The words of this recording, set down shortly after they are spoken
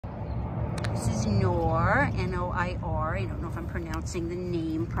This is Noir, N-O-I-R. I don't know if I'm pronouncing the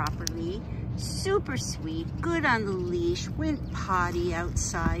name properly. Super sweet, good on the leash, went potty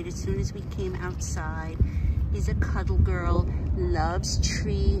outside as soon as we came outside. Is a cuddle girl, loves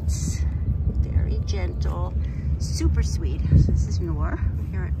treats, very gentle, super sweet. So this is Noir.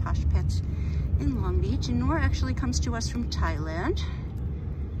 We're here at Posh Pets in Long Beach, and Noir actually comes to us from Thailand.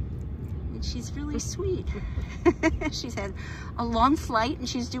 And she's really sweet. She's had a long flight and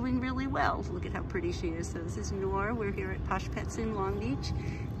she's doing really well. Look at how pretty she is. So this is Noir. We're here at Posh Pets in Long Beach,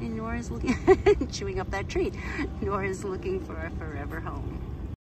 and Noir is looking, chewing up that treat. Noir is looking for a forever home.